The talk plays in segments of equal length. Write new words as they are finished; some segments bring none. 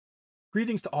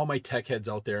Greetings to all my tech heads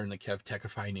out there in the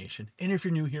KevTechify nation, and if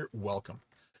you're new here, welcome.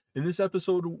 In this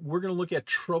episode, we're going to look at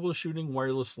troubleshooting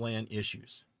wireless LAN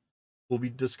issues. We'll be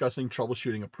discussing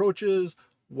troubleshooting approaches,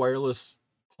 wireless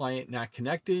client not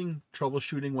connecting,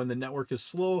 troubleshooting when the network is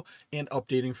slow, and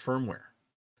updating firmware.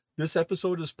 This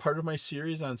episode is part of my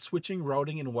series on switching,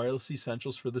 routing, and wireless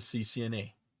essentials for the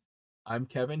CCNA. I'm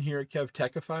Kevin here at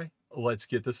KevTechify. Let's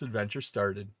get this adventure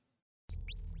started.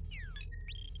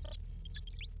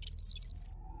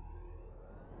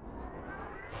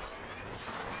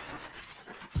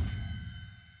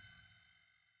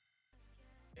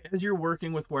 As you're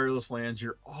working with wireless LANs,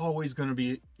 you're always going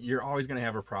to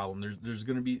have a problem. There's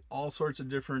going to be all sorts of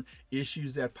different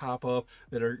issues that pop up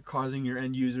that are causing your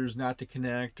end users not to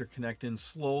connect or connect in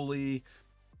slowly.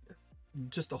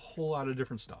 Just a whole lot of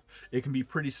different stuff. It can be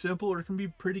pretty simple or it can be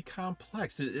pretty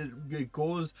complex. It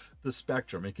goes the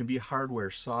spectrum. It can be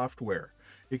hardware, software.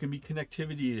 It can be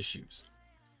connectivity issues.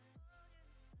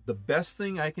 The best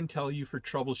thing I can tell you for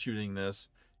troubleshooting this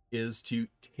is to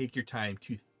take your time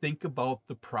to think about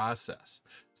the process.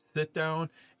 Sit down,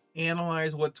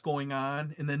 analyze what's going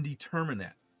on, and then determine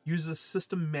that. Use a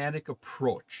systematic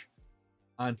approach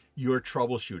on your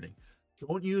troubleshooting.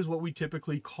 Don't use what we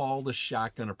typically call the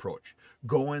shotgun approach.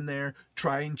 Go in there,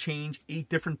 try and change 8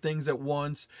 different things at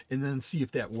once, and then see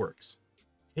if that works.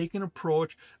 Take an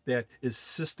approach that is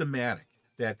systematic,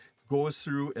 that goes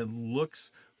through and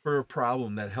looks for a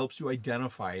problem, that helps you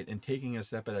identify it and taking a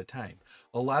step at a time.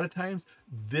 A lot of times,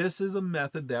 this is a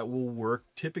method that will work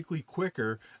typically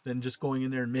quicker than just going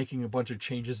in there and making a bunch of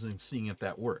changes and seeing if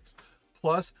that works.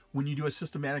 Plus, when you do a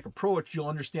systematic approach, you'll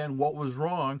understand what was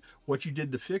wrong, what you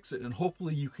did to fix it, and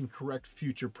hopefully you can correct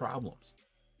future problems.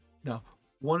 Now,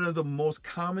 one of the most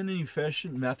common and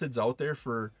efficient methods out there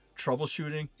for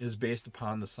troubleshooting is based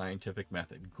upon the scientific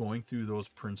method, going through those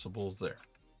principles there.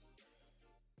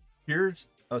 Here's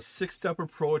a 6-step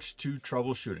approach to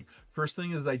troubleshooting. First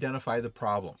thing is identify the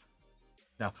problem.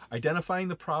 Now, identifying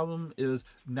the problem is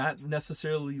not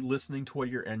necessarily listening to what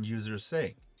your end user is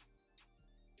saying.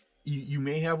 You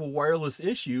may have a wireless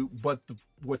issue, but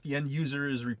what the end user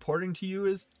is reporting to you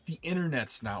is the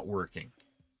internet's not working.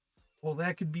 Well,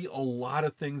 that could be a lot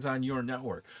of things on your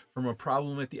network, from a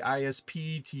problem at the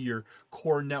ISP to your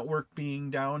core network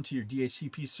being down to your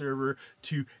DHCP server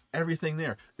to everything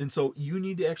there. And so you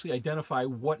need to actually identify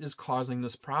what is causing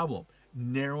this problem,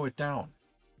 narrow it down.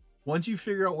 Once you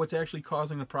figure out what's actually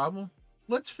causing the problem,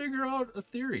 let's figure out a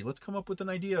theory. Let's come up with an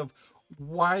idea of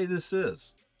why this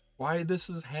is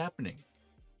happening.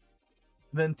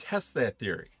 Then test that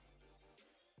theory.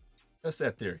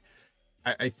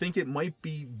 I think it might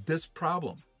be this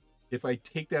problem. If I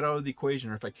take that out of the equation,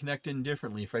 or if I connect in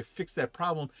differently, if I fix that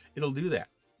problem, it'll do that.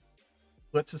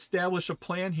 Let's establish a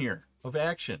plan here of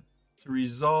action to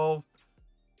resolve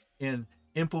and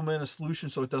implement a solution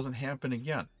so it doesn't happen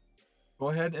again. Go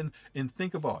ahead and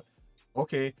think about,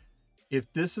 okay, if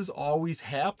this is always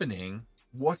happening,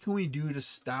 what can we do to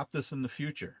stop this in the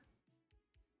future?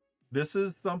 This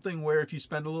is something where if you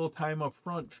spend a little time up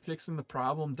front fixing the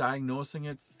problem, diagnosing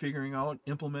it, figuring out,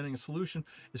 implementing a solution,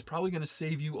 is probably going to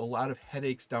save you a lot of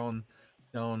headaches down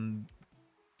the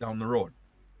road.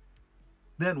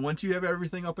 Then once you have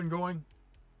everything up and going,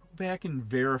 go back and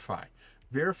verify.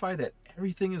 Verify that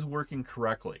everything is working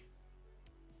correctly.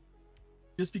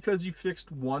 Just because you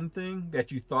fixed one thing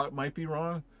that you thought might be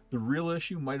wrong, the real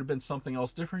issue might have been something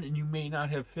else different and you may not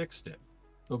have fixed it.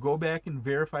 So go back and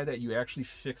verify that you actually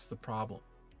fixed the problem.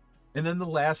 And then the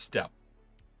last step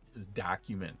is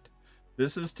document.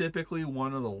 This is typically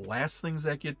one of the last things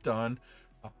that get done.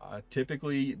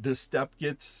 Typically, this step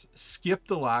gets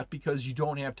skipped a lot because you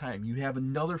don't have time. You have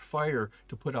another fire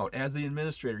to put out. As the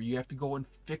administrator, you have to go and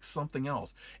fix something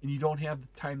else, and you don't have the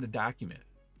time to document it.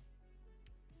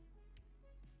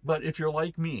 But if you're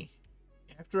like me,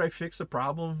 after I fix a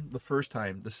problem the first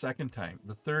time, the second time,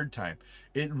 the third time,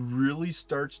 it really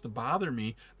starts to bother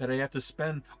me that I have to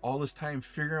spend all this time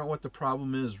figuring out what the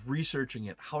problem is, researching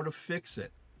it, how to fix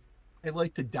it. I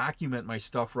like to document my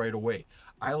stuff right away.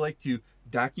 I like to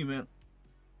document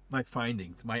my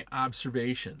findings, my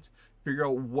observations, figure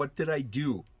out what did I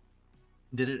do?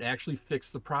 Did it actually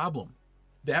fix the problem?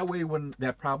 That way, when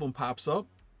that problem pops up,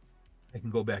 I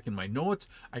can go back in my notes,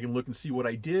 I can look and see what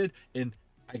I did, and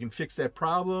I can fix that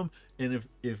problem. And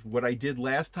if what I did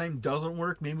last time doesn't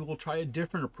work, maybe we'll try a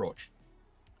different approach.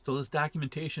 So this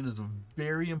documentation is a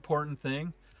very important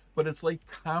thing, but it's like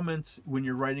comments when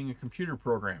you're writing a computer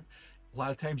program. A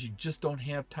lot of times you just don't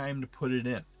have time to put it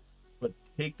in. But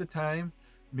take the time,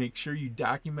 make sure you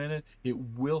document it. It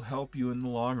will help you in the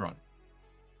long run.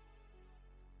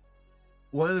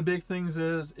 One of the big things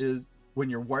is when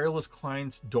your wireless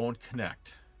clients don't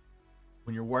connect.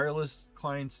 When your wireless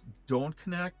clients don't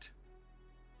connect,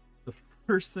 the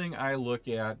first thing I look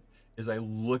at is I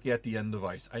look at the end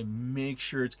device. I make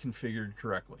sure it's configured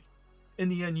correctly. In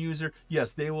the end user,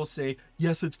 yes, they will say,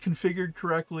 yes, it's configured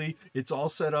correctly, it's all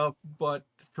set up, but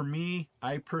for me,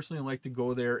 I personally like to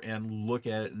go there and look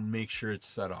at it and make sure it's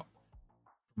set up.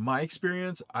 My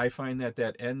experience, I find that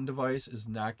that end device is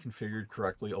not configured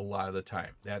correctly a lot of the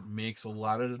time. That makes a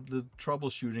lot of the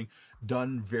troubleshooting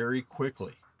done very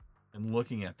quickly and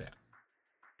looking at that.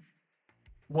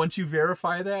 Once you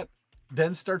verify that,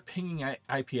 then start pinging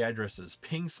IP addresses.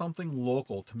 Ping something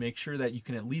local to make sure that you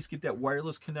can at least get that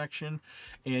wireless connection,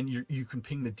 and you can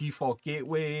ping the default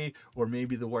gateway or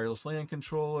maybe the wireless LAN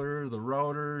controller, the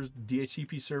routers,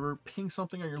 DHCP server. Ping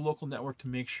something on your local network to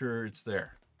make sure it's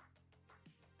there.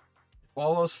 If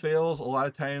all else fails, a lot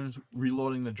of times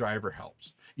reloading the driver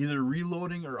helps. Either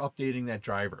reloading or updating that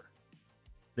driver.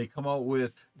 They come out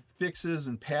with fixes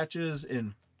and patches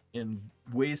and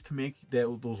ways to make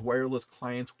those wireless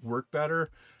clients work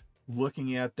better,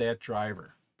 looking at that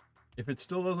driver. If it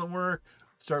still doesn't work,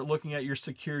 start looking at your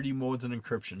security modes and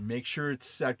encryption. Make sure it's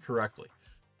set correctly.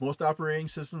 Most operating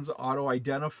systems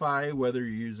auto-identify whether you're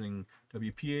using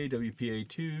WPA,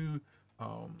 WPA2,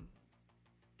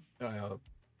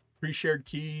 pre-shared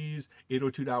keys,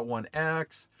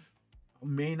 802.1x.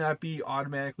 May not be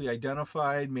automatically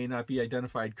identified, may not be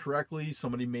identified correctly.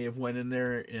 Somebody may have went in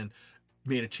there and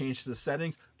made a change to the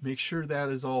settings. Make sure that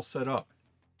is all set up.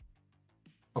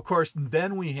 Of course,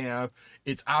 then we have,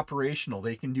 it's operational.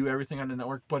 They can do everything on the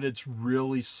network, but it's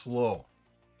really slow.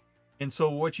 And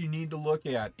so what you need to look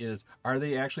at is, are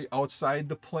they actually outside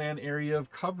the plan area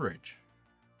of coverage?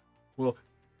 Well,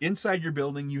 inside your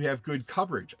building, you have good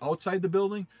coverage. Outside the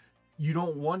building, you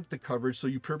don't want the coverage, so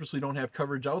you purposely don't have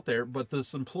coverage out there. But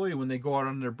this employee, when they go out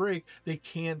on their break, they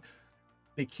can't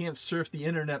surf the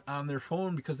internet on their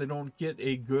phone because they don't get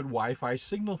a good Wi-Fi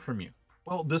signal from you.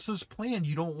 Well, this is planned.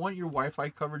 You don't want your Wi-Fi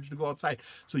coverage to go outside.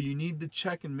 So you need to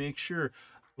check and make sure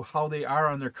how they are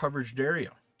on their coveraged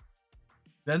area.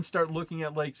 Then start looking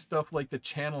at stuff like the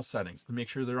channel settings to make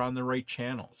sure they're on the right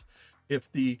channels.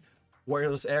 If the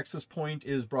wireless access point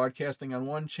is broadcasting on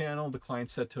one channel, the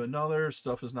client's set to another,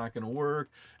 stuff is not going to work.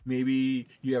 Maybe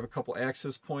you have a couple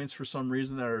access points for some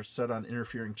reason that are set on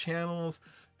interfering channels.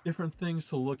 Different things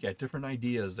to look at, different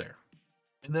ideas there.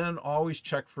 And then always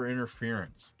check for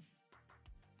interference.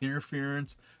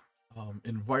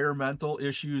 Environmental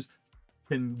issues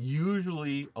can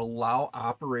usually allow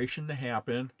operation to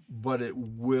happen, but it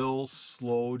will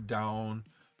slow down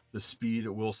the speed,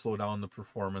 it will slow down the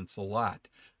performance a lot.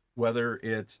 Whether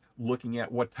it's looking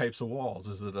at what types of walls.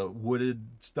 Is it a wooded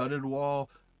studded wall,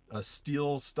 a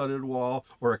steel studded wall,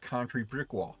 or a concrete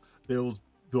brick wall? Those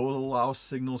allow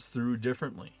signals through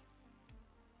differently.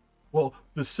 Well,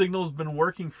 the signal's been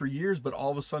working for years, but all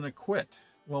of a sudden it quit.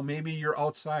 Well, maybe you're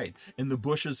outside and the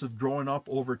bushes have grown up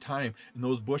over time, and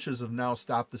those bushes have now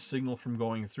stopped the signal from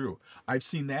going through. I've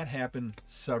seen that happen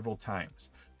several times.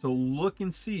 So look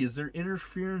and see, is there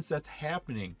interference that's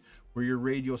happening where your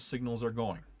radio signals are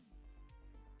going?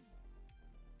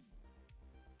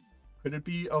 Could it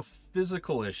be a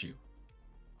physical issue?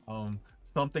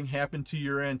 Something happened to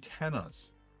your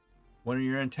antennas. One of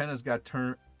your antennas got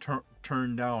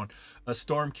turned down. A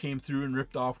storm came through and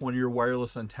ripped off one of your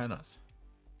wireless antennas.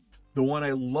 The one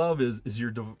I love is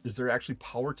there actually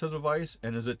power to the device,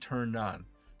 and is it turned on?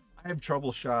 I have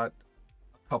troubleshot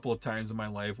a couple of times in my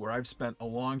life where I've spent a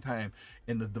long time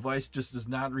and the device just is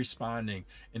not responding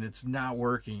and it's not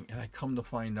working, and I come to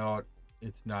find out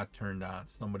it's not turned on.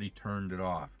 Somebody turned it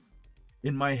off.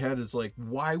 In my head, it's like,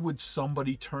 why would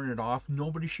somebody turn it off?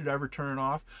 Nobody should ever turn it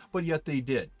off, but yet they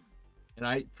did.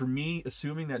 And for me,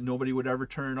 assuming that nobody would ever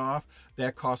turn it off,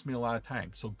 that cost me a lot of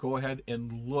time. So go ahead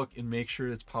and look and make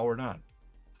sure it's powered on.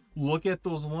 Look at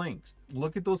those links.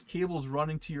 Look at those cables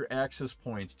running to your access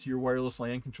points, to your wireless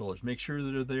LAN controllers. Make sure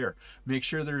that they're there. Make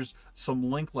sure there's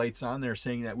some link lights on there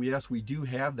saying that, yes, we do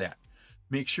have that.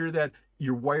 Make sure that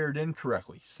you're wired in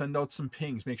correctly. Send out some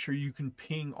pings. Make sure you can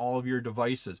ping all of your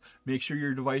devices. Make sure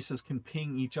your devices can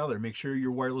ping each other. Make sure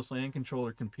your wireless LAN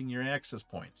controller can ping your access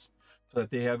points so that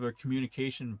they have a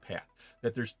communication path,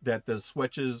 that the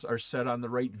switches are set on the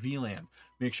right VLAN.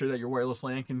 Make sure that your wireless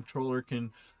LAN controller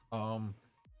can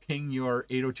ping your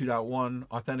 802.1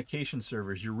 authentication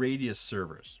servers, your radius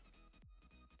servers.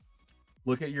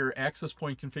 Look at your access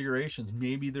point configurations.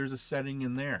 Maybe there's a setting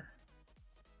in there.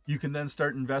 You can then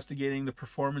start investigating the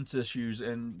performance issues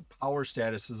and power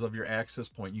statuses of your access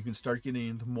point. You can start getting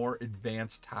into more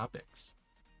advanced topics.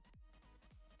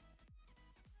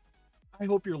 I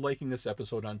hope you're liking this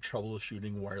episode on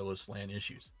troubleshooting wireless LAN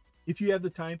issues. If you have the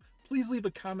time, please leave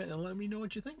a comment and let me know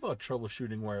what you think about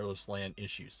troubleshooting wireless LAN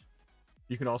issues.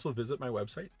 You can also visit my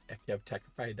website at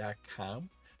KevTechify.com.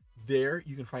 There,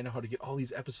 you can find out how to get all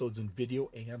these episodes in video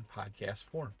and podcast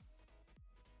form.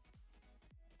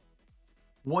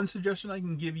 One suggestion I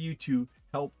can give you to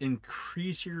help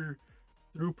increase your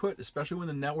throughput, especially when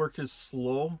the network is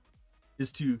slow,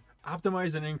 is to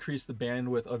optimize and increase the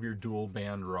bandwidth of your dual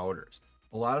band routers.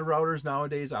 A lot of routers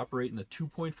nowadays operate in the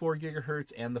 2.4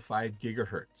 gigahertz and the 5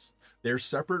 gigahertz. They're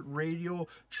separate radio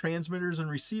transmitters and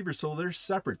receivers, so they're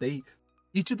separate.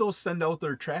 Each of those send out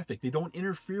their traffic. They don't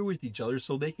interfere with each other,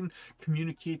 so they can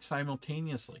communicate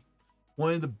simultaneously.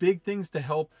 One of the big things to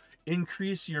help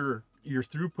increase your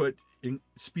throughput and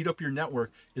speed up your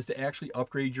network is to actually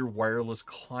upgrade your wireless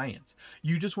clients.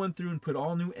 You just went through and put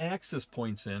all new access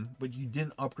points in, but you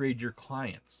didn't upgrade your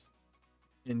clients.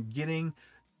 And getting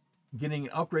an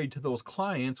upgrade to those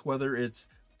clients, whether it's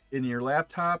in your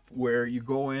laptop where you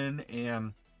go in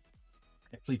and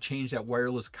actually change that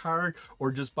wireless card,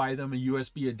 or just buy them a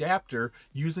USB adapter,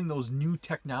 using those new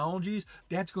technologies,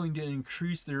 that's going to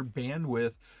increase their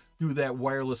bandwidth through that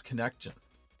wireless connection.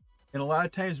 And a lot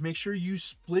of times, make sure you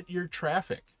split your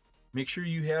traffic. Make sure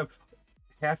you have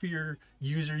half of your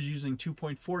users using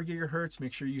 2.4 gigahertz.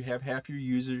 Make sure you have half your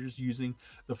users using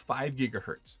the 5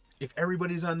 gigahertz. If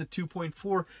everybody's on the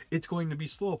 2.4, it's going to be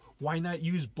slow. Why not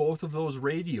use both of those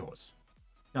radios?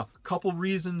 Now, a couple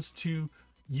reasons to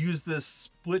use this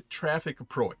split traffic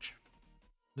approach.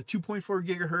 The 2.4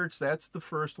 gigahertz, that's the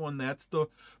first one. That's the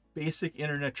basic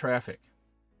internet traffic.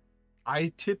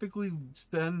 I typically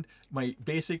send my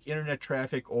basic internet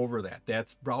traffic over that.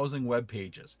 That's browsing web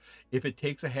pages. If it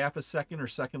takes a half a second or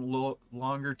second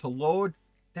longer to load,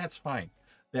 that's fine.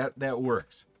 That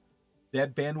works.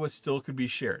 That bandwidth still could be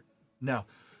shared. Now,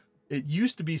 it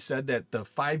used to be said that the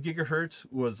 5 gigahertz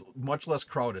was much less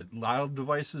crowded. A lot of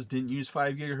devices didn't use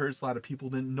 5 gigahertz. A lot of people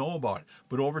didn't know about it.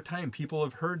 But over time, people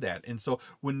have heard that. And so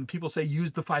when people say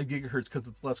use the 5 gigahertz because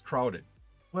it's less crowded,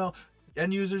 well,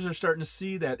 end users are starting to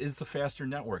see that it's a faster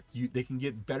network. They can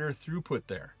get better throughput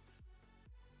there.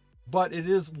 But it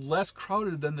is less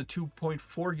crowded than the 2.4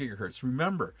 gigahertz.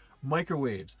 Remember,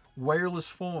 microwaves, wireless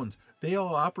phones, they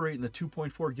all operate in the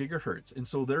 2.4 gigahertz, and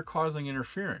so they're causing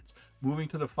interference. Moving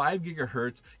to the 5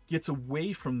 gigahertz gets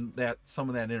away from some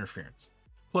of that interference.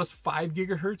 Plus, 5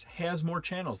 gigahertz has more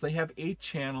channels. They have 8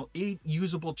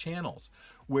 usable channels,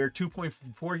 where 2.4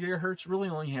 gigahertz really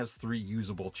only has 3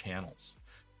 usable channels.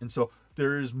 And so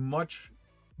there is much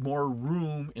more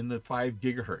room in the 5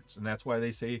 gigahertz, and that's why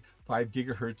they say 5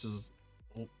 gigahertz is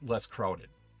less crowded.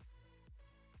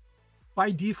 By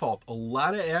default, a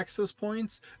lot of access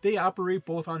points, they operate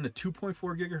both on the 2.4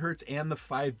 gigahertz and the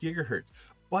 5 gigahertz,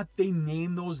 but they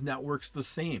name those networks the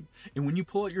same. And when you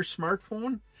pull out your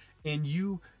smartphone and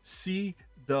you see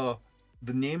the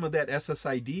name of that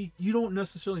SSID, you don't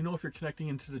necessarily know if you're connecting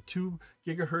into the 2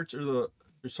 gigahertz or the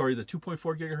 2.4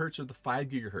 gigahertz or the 5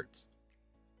 gigahertz.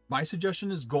 My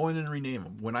suggestion is go in and rename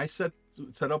them. When I set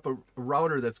up a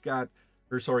router that's got,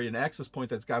 an access point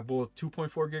that's got both 2.4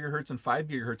 gigahertz and 5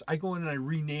 gigahertz, I go in and I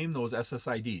rename those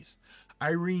SSIDs. I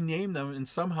rename them and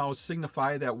somehow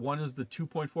signify that one is the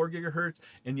 2.4 gigahertz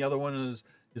and the other one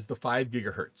is the 5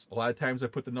 gigahertz. A lot of times I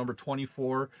put the number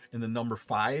 24 and the number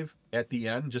 5 at the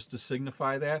end just to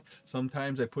signify that.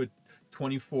 Sometimes I put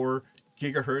 24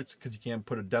 gigahertz because you can't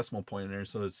put a decimal point in there,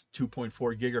 so it's 2.4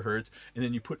 gigahertz, and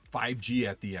then you put 5G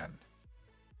at the end.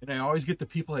 And I always get the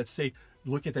people that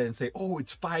look at that and say, oh,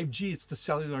 it's 5G, it's the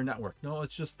cellular network. No,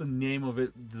 it's just the name of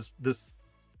it. This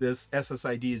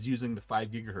SSID is using the 5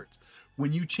 gigahertz.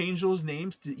 When you change those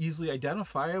names to easily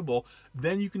identifiable,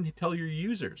 then you can tell your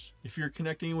users. If you're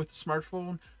connecting with a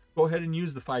smartphone, go ahead and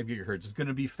use the 5 gigahertz. It's going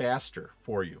to be faster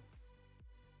for you.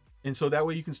 And so that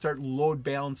way you can start load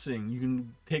balancing. You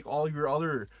can take all your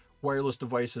other wireless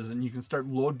devices and you can start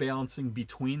load balancing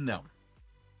between them.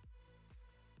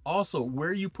 Also,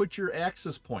 where you put your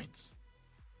access points,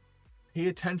 pay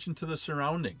attention to the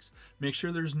surroundings. Make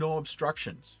sure there's no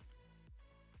obstructions.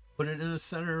 Put it in the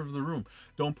center of the room.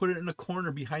 Don't put it in a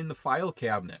corner behind the file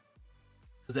cabinet,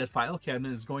 because that file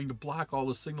cabinet is going to block all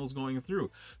the signals going through.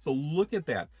 So look at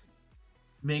that.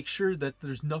 Make sure that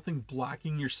there's nothing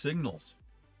blocking your signals.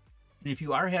 And if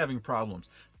you are having problems,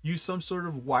 use some sort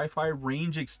of Wi-Fi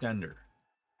range extender,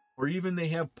 or even they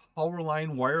have power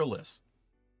line wireless,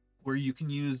 where you can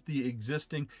use the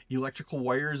existing electrical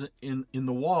wires in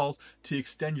the walls to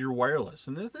extend your wireless.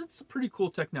 And that's a pretty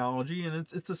cool technology, and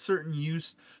it's a certain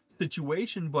use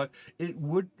situation, but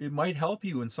it might help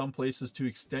you in some places to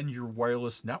extend your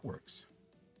wireless networks.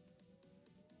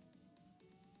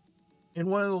 And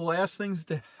one of the last things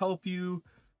to help you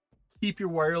keep your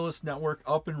wireless network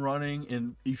up and running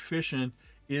and efficient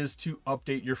is to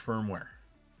update your firmware.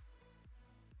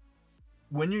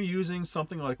 When you're using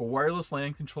something like a wireless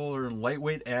LAN controller and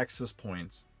lightweight access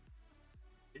points,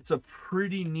 it's a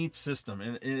pretty neat system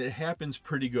and it happens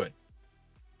pretty good.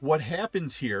 What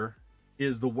happens here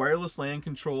is the wireless LAN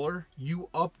controller, you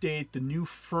update the new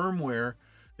firmware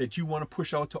that you want to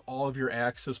push out to all of your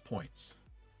access points.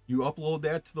 You upload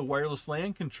that to the wireless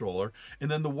LAN controller, and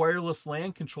then the wireless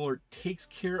LAN controller takes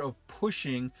care of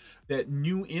pushing that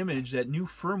new image, that new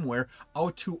firmware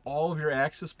out to all of your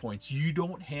access points. You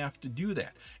don't have to do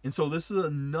that. And so this is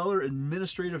another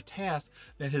administrative task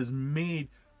that has been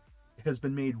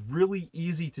made really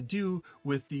easy to do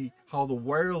with how the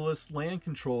wireless LAN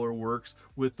controller works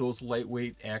with those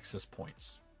lightweight access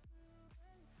points.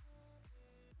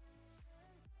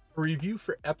 A review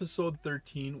for episode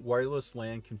 13, wireless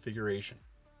LAN configuration.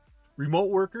 Remote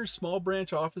workers, small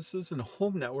branch offices, and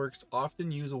home networks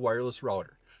often use a wireless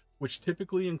router, which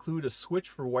typically include a switch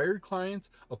for wired clients,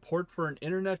 a port for an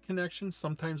internet connection,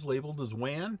 sometimes labeled as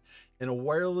WAN, and a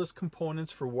wireless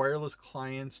components for wireless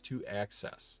clients to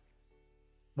access.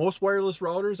 Most wireless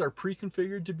routers are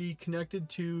pre-configured to be connected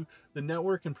to the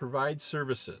network and provide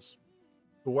services.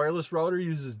 The wireless router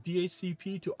uses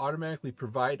DHCP to automatically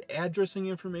provide addressing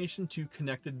information to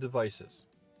connected devices.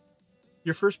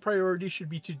 Your first priority should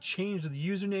be to change the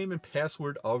username and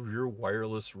password of your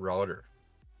wireless router.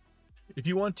 If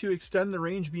you want to extend the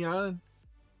range beyond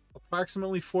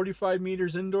approximately 45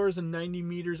 meters indoors and 90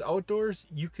 meters outdoors,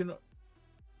 you can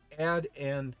add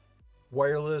an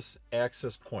wireless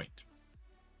access point.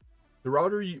 The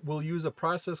router will use a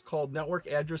process called network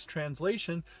address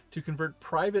translation to convert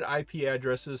private IP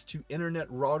addresses to internet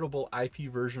routable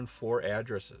IP version 4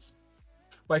 addresses.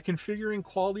 By configuring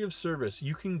quality of service,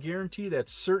 you can guarantee that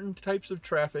certain types of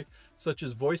traffic, such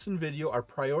as voice and video, are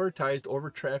prioritized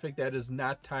over traffic that is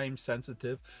not time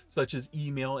sensitive, such as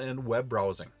email and web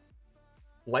browsing.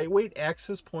 Lightweight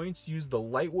access points use the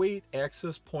Lightweight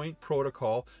Access Point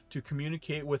Protocol to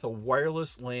communicate with a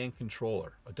wireless LAN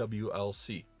controller, a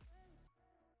WLC.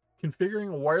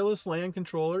 Configuring a wireless LAN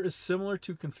controller is similar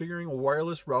to configuring a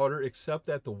wireless router, except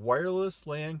that the wireless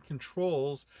LAN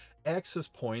controls access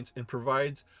points and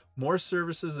provides more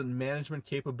services and management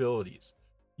capabilities.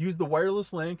 Use the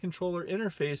wireless LAN controller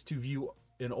interface to view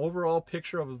an overall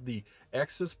picture of the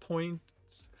access point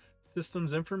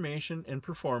system's information and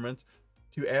performance,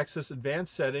 to access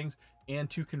advanced settings, and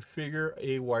to configure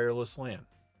a wireless LAN.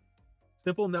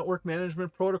 Simple network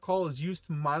management protocol is used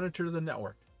to monitor the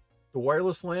network. The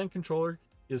wireless LAN controller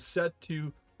is set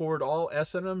to forward all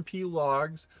SNMP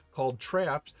logs, called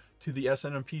traps, to the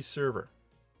SNMP server.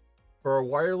 For a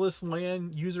wireless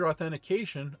LAN user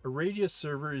authentication, a Radius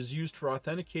server is used for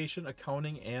authentication,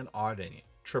 accounting, and auditing,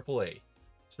 AAA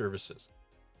services.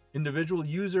 Individual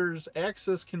users'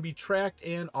 access can be tracked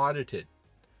and audited.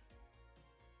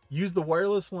 Use the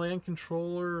wireless LAN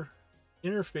controller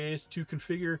interface to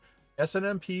configure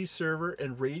SNMP server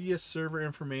and Radius server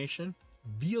information,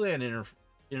 VLAN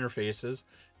interfaces,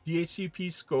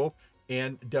 DHCP scope,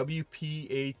 and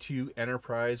WPA2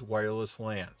 enterprise wireless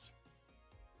LANs.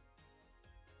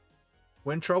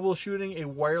 When troubleshooting a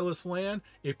wireless LAN,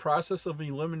 a process of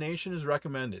elimination is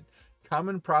recommended.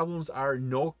 Common problems are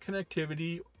no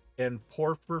connectivity and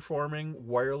poor performing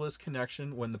wireless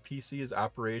connection when the PC is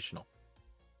operational.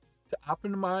 To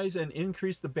optimize and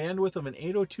increase the bandwidth of an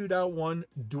 802.1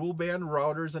 dual band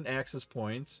routers and access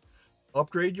points,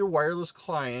 upgrade your wireless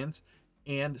clients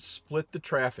and split the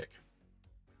traffic.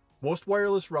 Most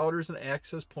wireless routers and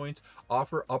access points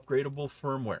offer upgradable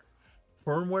firmware.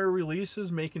 Firmware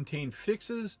releases may contain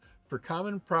fixes for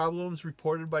common problems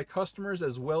reported by customers,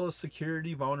 as well as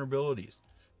security vulnerabilities.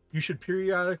 You should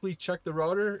periodically check the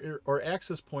router or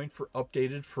access point for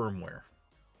updated firmware.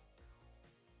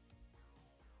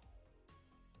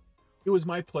 It was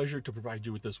my pleasure to provide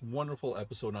you with this wonderful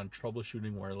episode on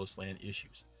troubleshooting wireless LAN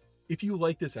issues. If you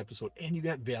like this episode and you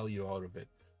got value out of it,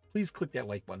 please click that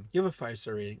like button, give a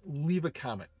 5-star rating, leave a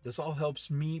comment. This all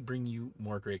helps me bring you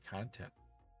more great content.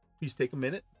 Please take a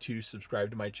minute to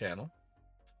subscribe to my channel.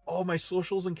 All my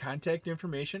socials and contact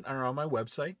information are on my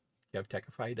website,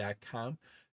 KevTechify.com.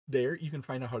 There you can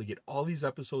find out how to get all these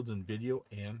episodes in video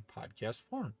and podcast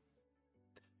form.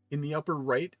 In the upper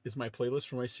right is my playlist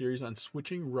for my series on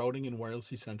switching, routing, and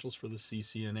wireless essentials for the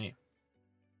CCNA.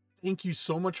 Thank you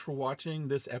so much for watching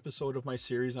this episode of my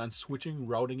series on switching,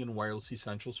 routing, and wireless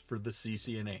essentials for the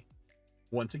CCNA.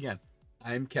 Once again,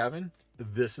 I'm Kevin.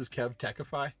 This is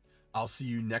KevTechify. I'll see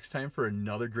you next time for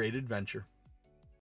another great adventure.